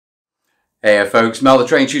Hey folks, Mel the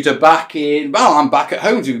Train Tutor back in, well, I'm back at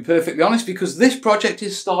home to be perfectly honest, because this project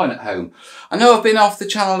is starting at home. I know I've been off the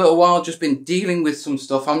channel a little while, just been dealing with some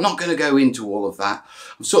stuff. I'm not going to go into all of that.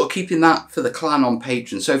 I'm sort of keeping that for the clan on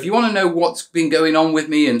Patreon. So if you want to know what's been going on with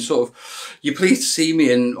me and sort of you're pleased to see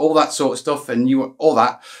me and all that sort of stuff and all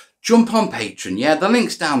that, jump on Patreon. Yeah, the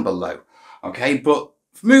link's down below. Okay, but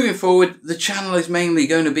moving forward, the channel is mainly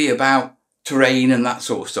going to be about terrain and that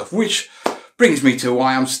sort of stuff, which brings me to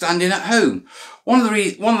why I'm standing at home. One of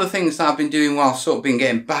the things that I've been doing while sort of been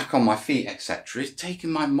getting back on my feet, etc., is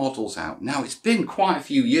taking my models out. Now, it's been quite a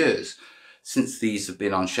few years since these have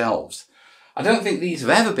been on shelves. I don't think these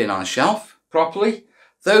have ever been on a shelf properly.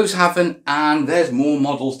 Those haven't, and there's more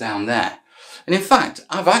models down there. And in fact,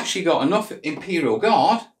 I've actually got enough Imperial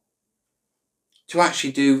Guard to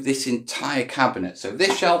actually do this entire cabinet. So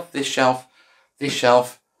this shelf, this shelf, this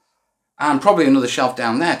shelf, and probably another shelf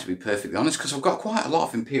down there, to be perfectly honest, because I've got quite a lot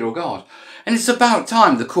of Imperial Guard. And it's about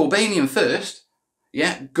time the Corbanian first,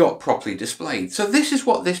 yeah, got properly displayed. So this is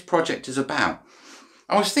what this project is about.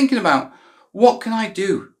 I was thinking about what can I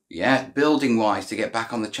do, yeah, building wise to get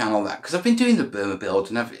back on the channel, that because I've been doing the Burma build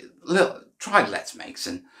and I've tried Let's Makes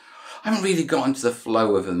and I haven't really got into the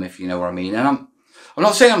flow of them, if you know what I mean. And I'm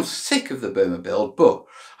not saying I'm sick of the Burma build, but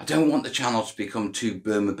I don't want the channel to become too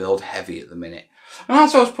Burma build heavy at the minute. And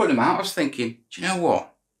as I was putting them out, I was thinking, do you know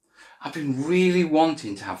what? I've been really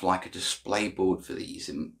wanting to have like a display board for these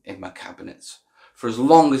in my cabinets for as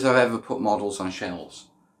long as I've ever put models on shelves.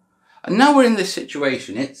 And now we're in this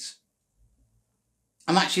situation,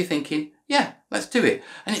 I'm actually thinking, yeah, let's do it.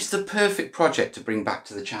 And it's the perfect project to bring back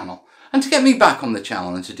to the channel and to get me back on the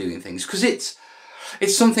channel and to doing things, because it's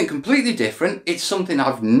something completely different. It's something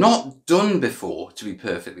I've not done before, to be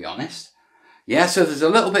perfectly honest. Yeah, so there's a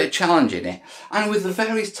little bit of challenge in it. And with the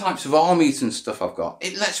various types of armies and stuff I've got,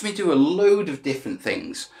 it lets me do a load of different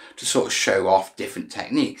things to sort of show off different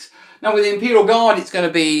techniques. Now with the Imperial Guard, it's going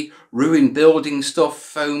to be ruined building stuff,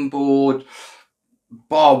 foam board,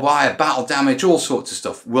 barbed wire, battle damage, all sorts of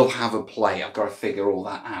stuff. We'll have a play. I've got to figure all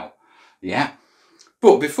that out. Yeah.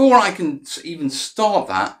 But before I can even start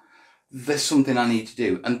that, there's something I need to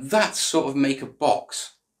do. And that's sort of make a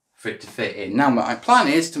box for it to fit in. Now my plan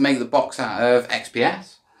is to make the box out of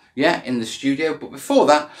XPS, yeah, in the studio, but before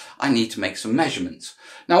that I need to make some measurements.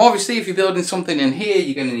 Now obviously if you're building something in here,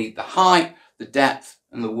 you're going to need the height, the depth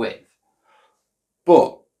and the width.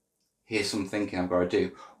 But here's some thinking I've got to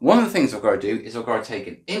do. One of the things I've got to do is I've got to take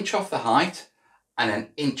an inch off the height and an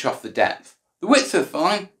inch off the depth. The widths are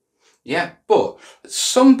fine, yeah, but at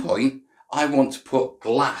some point I want to put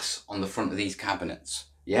glass on the front of these cabinets.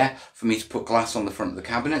 Yeah, for me to put glass on the front of the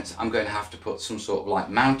cabinets, I'm going to have to put some sort of like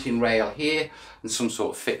mounting rail here and some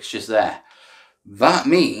sort of fixtures there. That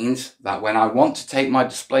means that when I want to take my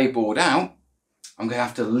display board out, I'm going to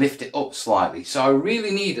have to lift it up slightly. So I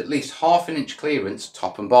really need at least ½ an inch clearance,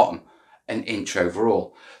 top and bottom, an inch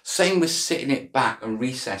overall. Same with sitting it back and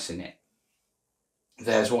recessing it.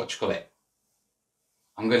 There's what you call it.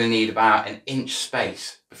 I'm going to need about an inch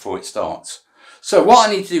space before it starts. So what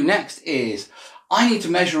I need to do next is I need to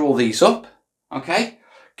measure all these up, okay,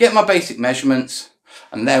 get my basic measurements,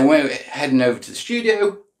 and then we're heading over to the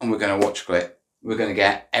studio and we're going to watch it. We're going to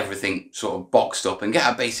get everything sort of boxed up and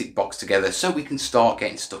get a basic box together so we can start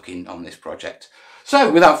getting stuck in on this project.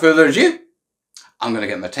 So without further ado, I'm going to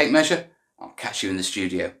get my tape measure. I'll catch you in the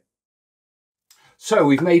studio. So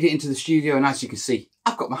we've made it into the studio and as you can see,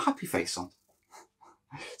 I've got my happy face on.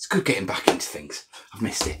 It's good getting back into things. I've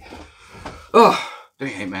missed it. Oh. Don't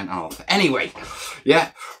hate mental health. Anyway, yeah,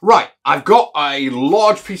 right. I've got a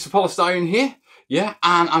large piece of polystyrene here, yeah,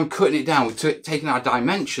 and I'm cutting it down. We've taken our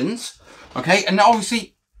dimensions, okay, and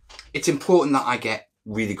obviously it's important that I get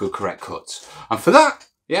really good correct cuts. And for that,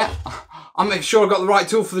 yeah, I'll make sure I've got the right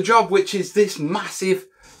tool for the job, which is this massive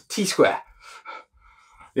T-square.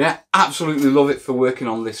 Yeah, absolutely love it for working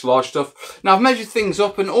on this large stuff. Now I've measured things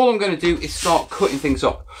up and all I'm going to do is start cutting things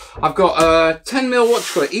up. I've got a 10mm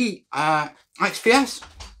what you call it, XPS,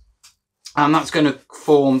 and that's going to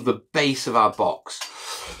form the base of our box.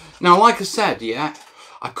 Now like I said, yeah,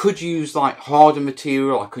 I could use like harder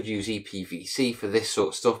material, I could use EPVC for this sort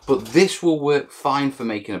of stuff, but this will work fine for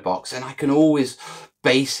making a box and I can always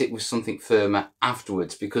base it with something firmer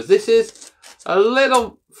afterwards because this is a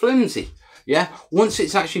little flimsy. Yeah, once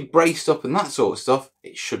it's actually braced up and that sort of stuff,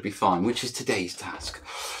 it should be fine, which is today's task.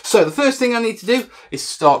 So the first thing I need to do is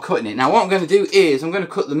start cutting it. Now what I'm going to do is I'm going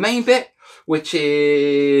to cut the main bit, which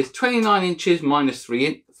is 29 inches minus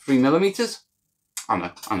 3mm.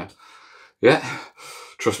 I know. Yeah,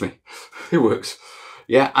 trust me, it works.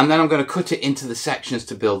 Yeah, and then I'm going to cut it into the sections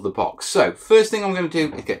to build the box. So first thing I'm going to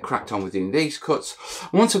do is get cracked on with doing these cuts.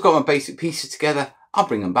 And once I've got my basic pieces together, I'll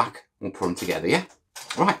bring them back and we'll put them together, yeah?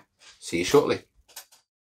 Right, see you shortly.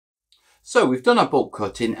 So we've done our bulk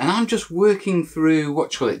cutting and I'm just working through,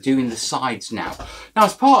 doing the sides now. Now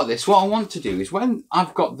as part of this, what I want to do is when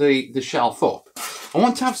I've got the shelf up, I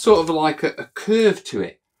want to have sort of like a curve to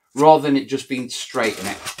it rather than it just being straight in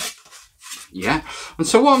it. Yeah, and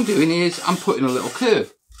so what I'm doing is I'm putting a little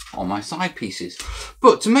curve on my side pieces.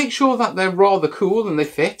 But to make sure that they're rather cool and they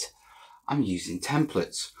fit, I'm using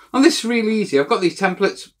templates. And this is really easy. I've got these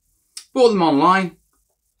templates, bought them online,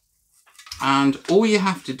 and all you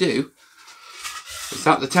have to do, is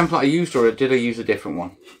that the template I used or did I use a different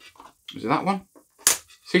one? Was it that one?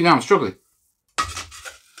 See, now I'm struggling.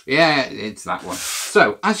 Yeah, it's that one.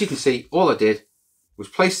 So, as you can see, all I did was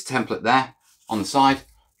place the template there on the side,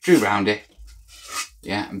 drew around it.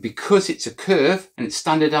 Yeah, and because it's a curve and it's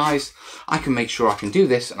standardized, I can make sure I can do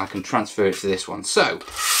this and I can transfer it to this one. So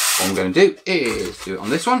what I'm going to do is do it on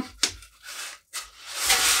this one.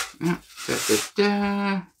 Yeah,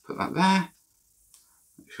 put that there.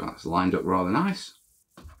 Make sure that's lined up rather nice.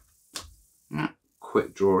 Yeah,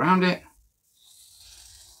 quick draw around it.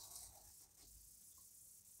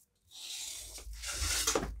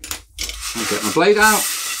 I'll get my blade out.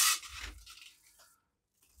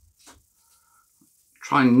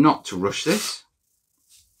 Try not to rush this.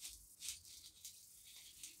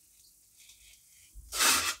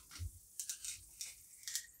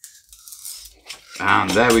 And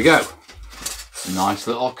there we go. Nice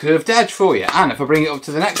little curved edge for you. And if I bring it up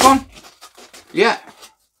to the next one, yeah,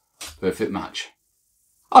 perfect match.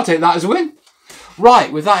 I'll take that as a win.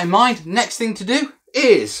 Right, with that in mind, next thing to do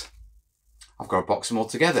is I've got to box them all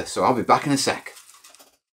together, so I'll be back in a sec.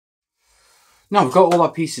 Now I've got all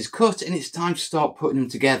our pieces cut and it's time to start putting them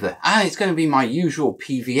together. And it's going to be my usual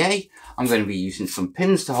PVA. I'm going to be using some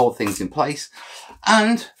pins to hold things in place.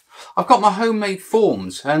 And I've got my homemade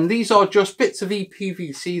forms, and these are just bits of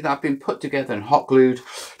EPVC that have been put together and hot glued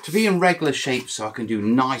to be in regular shape so I can do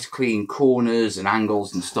nice clean corners and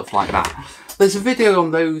angles and stuff like that. There's a video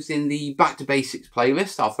on those in the Back to Basics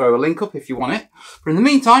playlist. I'll throw a link up if you want it. But in the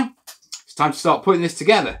meantime, it's time to start putting this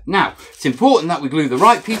together. Now, it's important that we glue the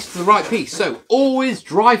right piece to the right piece, so always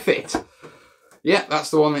dry fit. Yeah,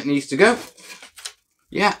 that's the one that needs to go.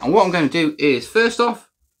 Yeah, and what I'm going to do is, first off,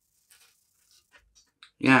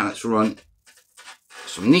 yeah, let's run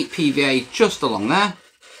some neat PVA just along there.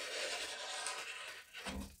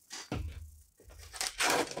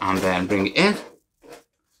 And then bring it in.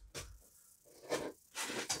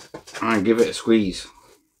 And give it a squeeze.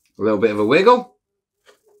 A little bit of a wiggle.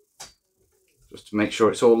 Just to make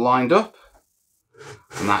sure it's all lined up.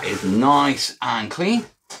 And that is nice and clean.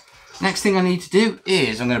 Next thing I need to do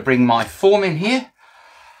is I'm going to bring my form in here.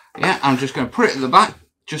 Yeah, I'm just going to put it at the back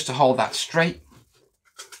just to hold that straight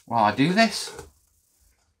while I do this.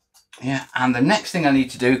 Yeah, and the next thing I need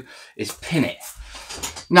to do is pin it.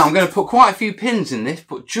 Now I'm going to put quite a few pins in this,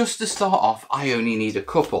 but just to start off I only need a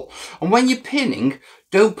couple. And when you're pinning,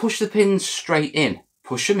 don't push the pins straight in.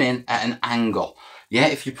 Push them in at an angle. Yeah,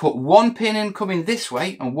 if you put one pin in coming this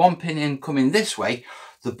way and one pin in coming this way,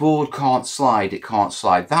 the board can't slide. It can't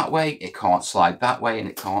slide that way, it can't slide that way, and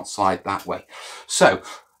it can't slide that way. So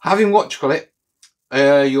having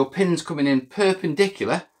your pins coming in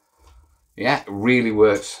perpendicular, yeah, really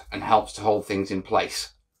works and helps to hold things in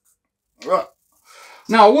place. Right.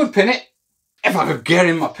 Now I would pin it if I could get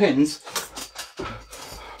in my pins.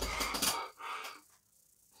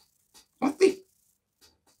 What the?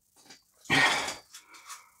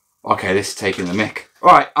 Okay, this is taking the mick.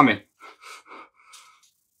 All right, I'm in.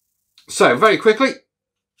 So very quickly,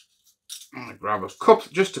 I'm gonna grab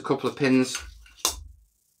just a couple of pins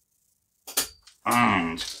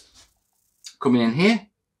and coming in here.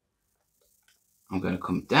 I'm going to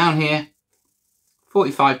come down here,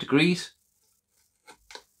 45 degrees,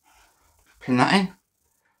 pin that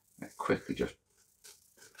in, quickly just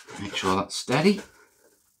make sure that's steady,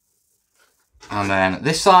 and then at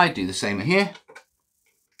this side do the same here,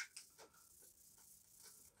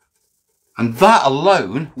 and that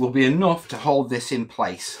alone will be enough to hold this in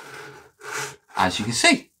place, as you can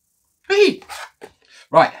see.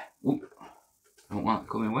 Right, ooh, I don't want it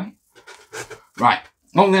coming away. Right.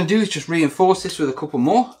 What I'm going to do is just reinforce this with a couple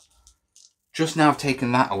more. Just now I've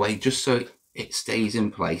taken that away just so it stays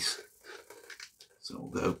in place. So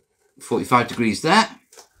we'll go 45 degrees there.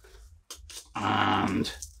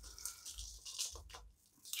 And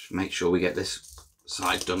just make sure we get this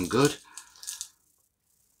side done good.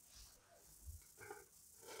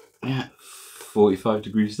 Yeah, 45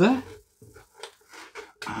 degrees there.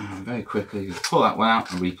 And very quickly pull that one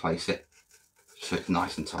out and replace it so it's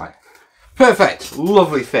nice and tight. Perfect,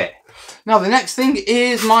 lovely fit. Now the next thing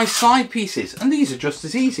is my side pieces, and these are just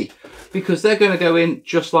as easy because they're going to go in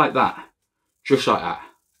just like that. Just like that.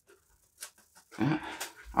 Yeah.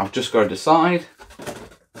 I've just got to decide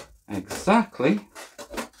exactly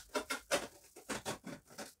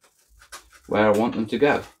where I want them to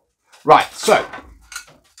go. Right, so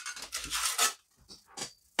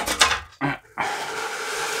I'm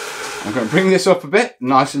going to bring this up a bit,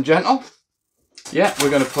 nice and gentle. Yeah, we're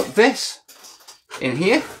going to put this in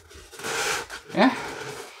here. Yeah,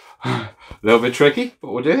 a little bit tricky,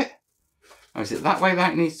 but we'll do it. Now, is it that way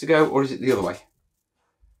that it needs to go, or is it the other way?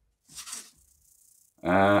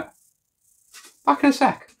 Back in a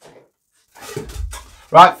sec.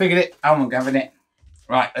 Right, figured it. I'm having it.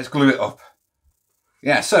 Right, let's glue it up.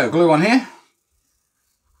 Yeah, so glue on here.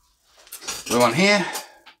 Glue on here.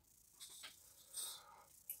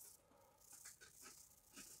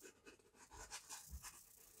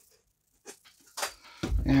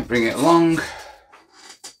 Yeah, bring it along.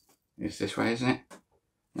 It's this way, isn't it?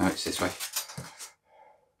 No, it's this way.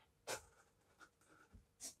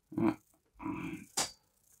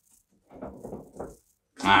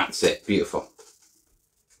 That's it, beautiful.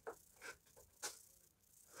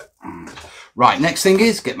 Right, next thing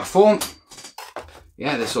is get my form.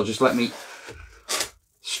 Yeah, this will just let me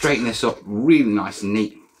straighten this up really nice and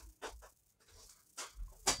neat.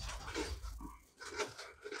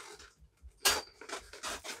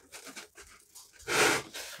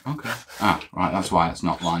 Okay. Ah, right, that's why it's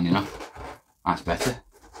not lining up. That's better.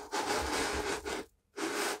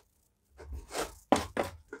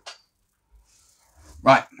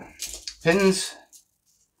 Right, pins.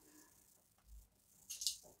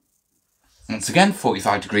 Once again,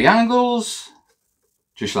 45-degree angles.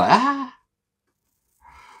 Just like that.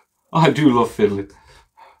 I do love fiddling.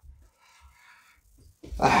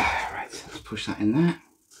 Right, let's push that in there.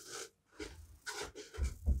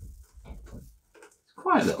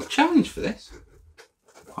 Quite a little challenge for this.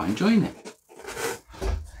 Quite enjoying it.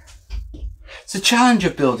 It's a challenge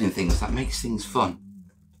of building things that makes things fun.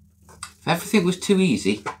 If everything was too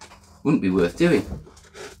easy, it wouldn't be worth doing.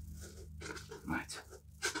 Right.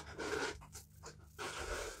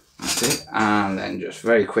 That's it. And then just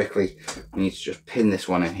very quickly, we need to just pin this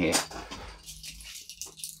one in here.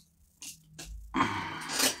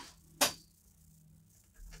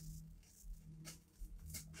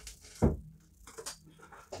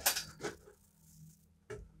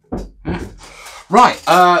 Right,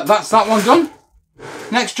 that's that one done.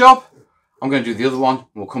 Next job, I'm going to do the other one.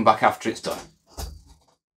 We'll come back after it's done.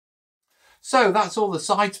 So that's all the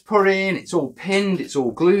sides put in, it's all pinned, it's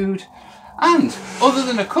all glued. And other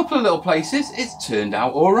than a couple of little places, it's turned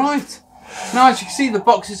out all right. Now, as you can see, the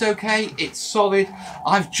box is okay, it's solid.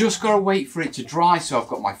 I've just got to wait for it to dry, so I've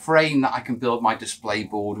got my frame that I can build my display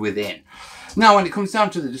board within. Now, when it comes down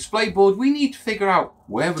to the display board, we need to figure out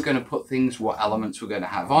where we're going to put things, what elements we're going to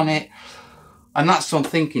have on it. And that's some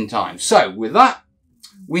thinking time. So with that,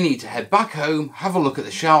 we need to head back home, have a look at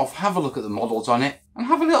the shelf, have a look at the models on it, and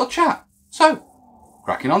have a little chat. So,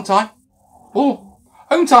 cracking on time, or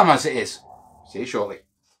home time as it is. See you shortly.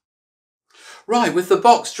 Right, with the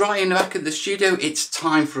box dry in the back of the studio, it's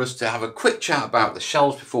time for us to have a quick chat about the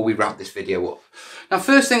shelves before we wrap this video up. Now,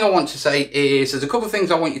 first thing I want to say is there's a couple of things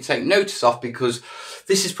I want you to take notice of, because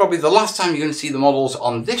this is probably the last time you're going to see the models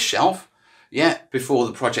on this shelf, yeah, before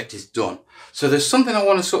the project is done. So there's something I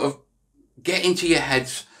want to sort of get into your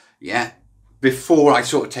heads, yeah, before I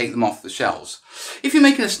sort of take them off the shelves. If you're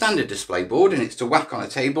making a standard display board and it's to whack on a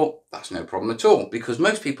table, that's no problem at all, because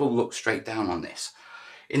most people look straight down on this.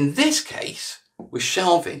 In this case, with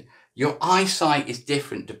shelving, your eyesight is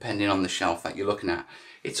different depending on the shelf that you're looking at.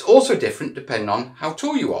 It's also different depending on how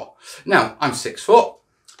tall you are. Now, I'm 6 foot.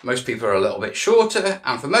 Most people are a little bit shorter,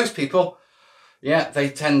 and for most people, yeah, they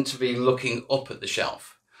tend to be looking up at the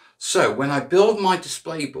shelf. So when I build my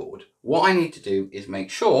display board, what I need to do is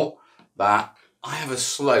make sure that I have a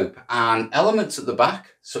slope, and elements at the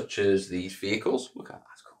back, such as these vehicles. Look at that,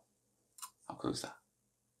 that's cool. How cool is that?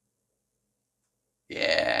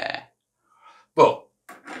 Yeah. But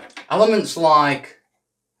elements like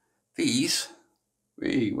these,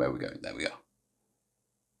 where are we going? There we go.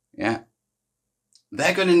 Yeah.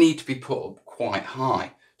 They're going to need to be put up quite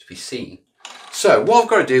high to be seen. So what I've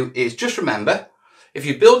got to do is just remember, if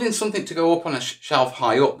you're building something to go up on a shelf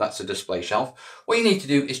high up, that's a display shelf, what you need to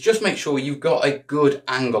do is just make sure you've got a good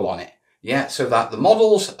angle on it. Yeah, so that the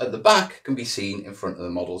models at the back can be seen in front of the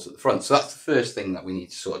models at the front. So that's the first thing that we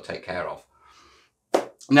need to sort of take care of.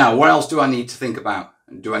 Now, what else do I need to think about?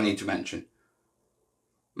 And do I need to mention?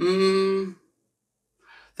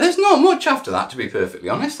 there's not much after that, to be perfectly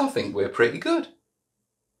honest. I think we're pretty good.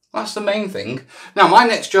 That's the main thing. Now, my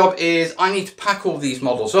next job is I need to pack all these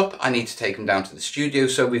models up. I need to take them down to the studio,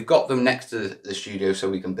 so we've got them next to the studio so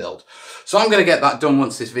we can build. So I'm going to get that done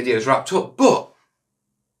once this video is wrapped up, but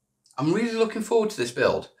I'm really looking forward to this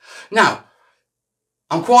build. Now,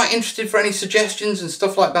 I'm quite interested for any suggestions and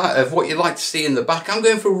stuff like that of what you'd like to see in the back. I'm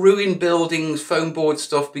going for ruined buildings, foam board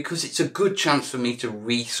stuff, because it's a good chance for me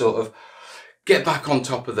to sort of get back on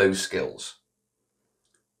top of those skills.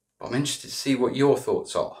 But I'm interested to see what your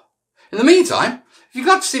thoughts are. In the meantime, if you'd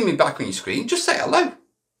like to see me back on your screen, just say hello.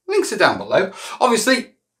 Links are down below.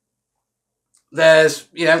 Obviously, there's,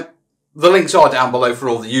 the links are down below for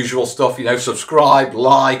all the usual stuff, subscribe,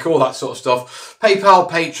 like, all that sort of stuff. PayPal,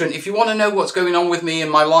 Patreon, if you want to know what's going on with me in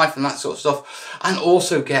my life and that sort of stuff. And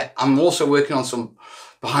also I'm also working on some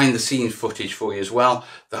behind the scenes footage for you as well.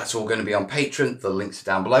 That's all going to be on Patreon. The links are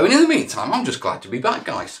down below. And in the meantime, I'm just glad to be back,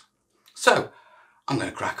 guys. So, I'm going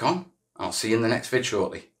to crack on. I'll see you in the next vid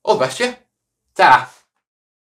shortly. All the best, yeah? Ta!